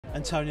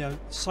Antonio,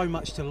 so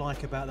much to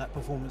like about that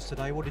performance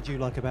today. What did you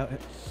like about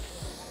it?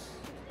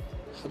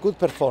 A good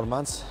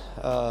performance,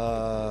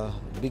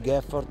 big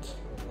effort,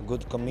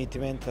 good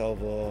commitment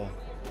of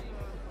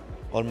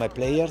all my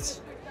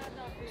players.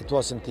 It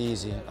wasn't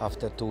easy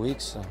after 2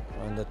 weeks,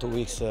 and the 2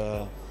 weeks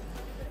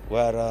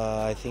where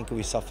I think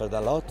we suffered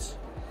a lot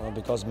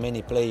because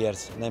many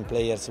players, 9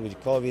 players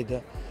with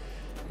COVID.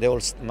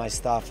 My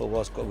staff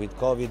was with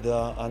COVID,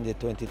 and the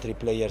 23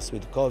 players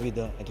with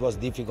COVID. It was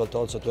difficult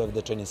also to have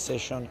the training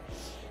session.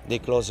 They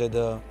closed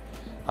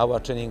our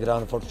training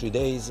ground for 3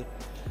 days,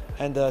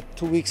 and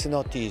 2 weeks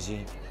not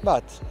easy.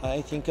 But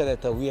I think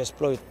that we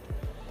exploit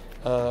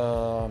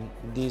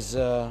these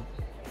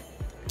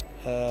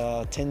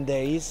 10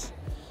 days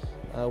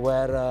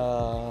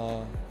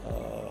where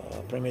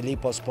Premier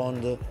League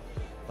postponed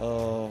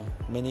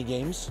many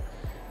games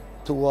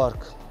to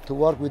work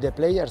with the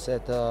players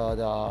that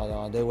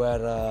they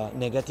were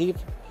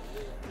negative,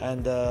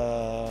 and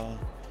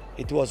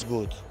it was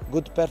good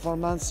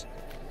performance,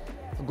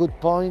 good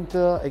point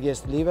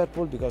against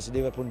Liverpool, because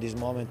Liverpool in this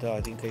moment I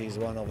think is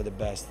one of the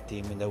best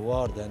teams in the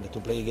world, and to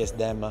play against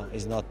them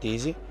is not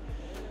easy.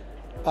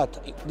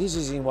 But this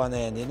is in one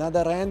hand. In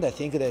other hand, I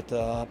think that,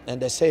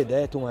 and I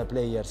said to my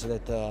players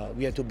that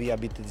we have to be a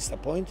bit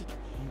disappointed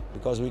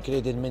because we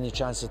created many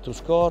chances to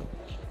score,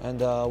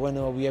 and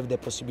when we have the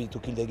possibility to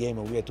kill the game,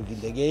 we have to kill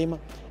the game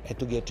and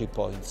to get 3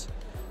 points.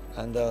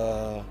 And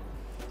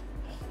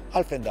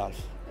half and half.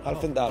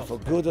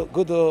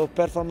 Good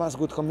performance,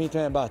 good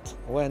commitment, but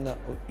when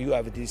you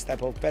have this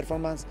type of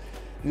performance,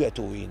 you have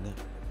to win.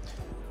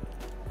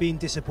 Being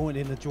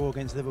disappointed in the draw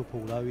against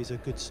Liverpool, though, is a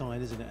good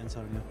sign, isn't it,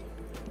 Antonio?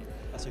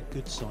 That's a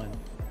good sign.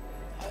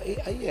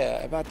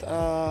 Yeah, but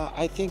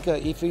I think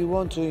if we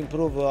want to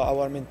improve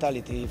our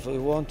mentality, if we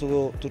want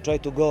to try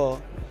to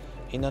go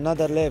in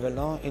another level,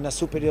 no? In a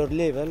superior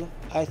level,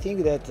 I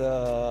think that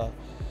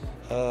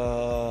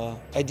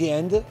at the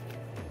end,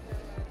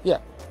 yeah,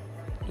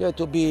 you have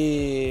to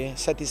be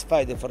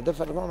satisfied for the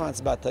performance,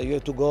 but you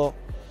have to go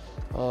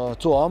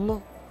to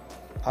home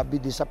a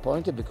bit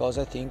disappointed because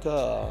I think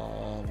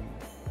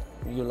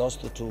you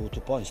lost 2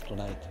 points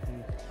tonight.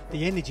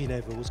 The energy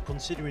levels,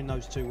 considering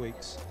those 2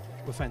 weeks,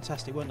 were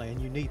fantastic, weren't they?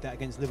 And you need that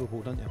against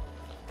Liverpool, don't you?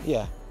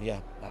 Yeah.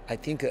 I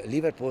think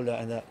Liverpool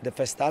and the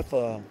first half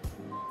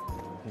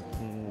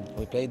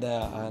we played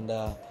and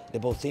the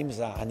both teams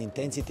an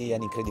intensity,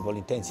 an incredible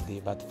intensity.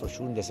 But for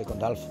sure in the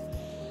second half,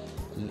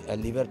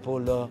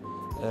 Liverpool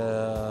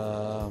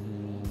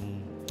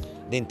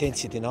the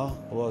intensity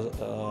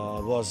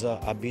was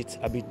a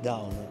bit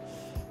down.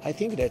 I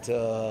think that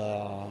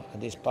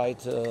despite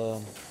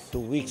 2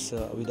 weeks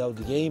without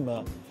the game,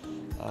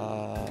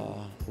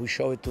 we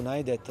showed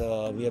tonight that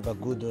we have a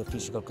good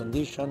physical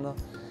condition.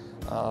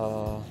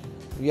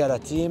 We are a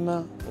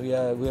team. We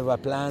have a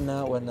plan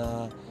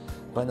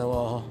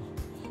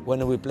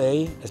when we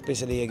play,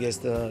 especially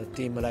against a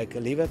team like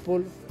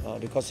Liverpool.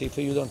 Because if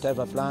you don't have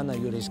a plan,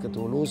 you risk to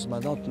lose,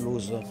 but not to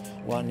lose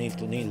 1-0,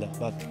 2-0,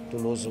 but to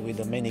lose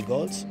with many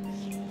goals.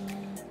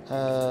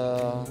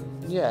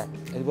 Yeah,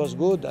 it was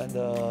good, and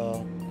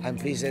I'm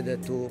pleased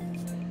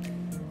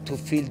to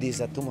feel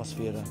this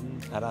atmosphere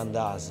around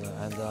us,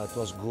 and it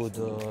was good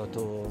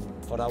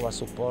for our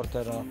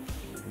supporters.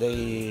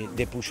 They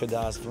pushed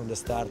us from the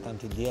start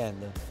until the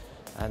end,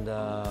 and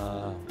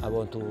I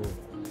want to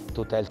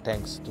tell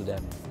thanks to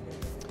them.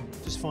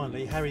 Just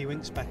finally, Harry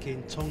Winks back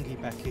in, Tongi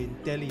back in,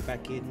 Dele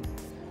back in,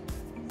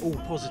 all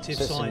positive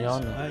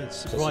signs.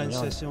 Ryan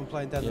Sessegnon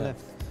playing down the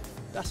left.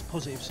 That's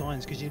positive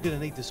signs because you're going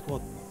to need the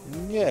squad.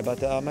 Yeah,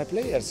 but my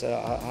players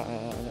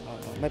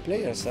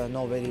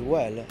know very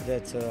well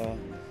that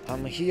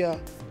I'm here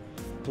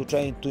to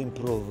try to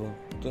improve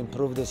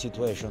the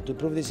situation. To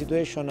improve the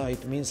situation,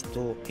 it means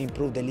to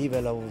improve the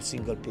level of a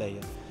single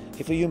player.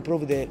 If you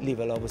improve the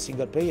level of a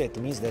single player, it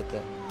means that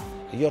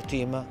your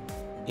team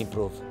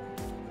improve.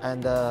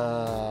 And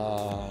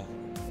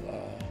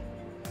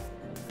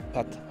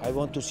but I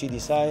want to see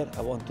desire,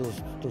 I want to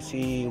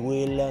see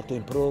will to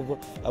improve,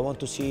 I want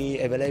to see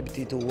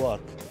availability to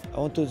work. I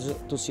want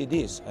to see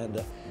this,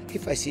 and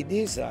if I see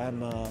this,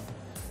 I'll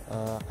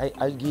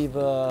give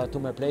to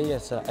my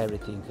players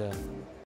everything.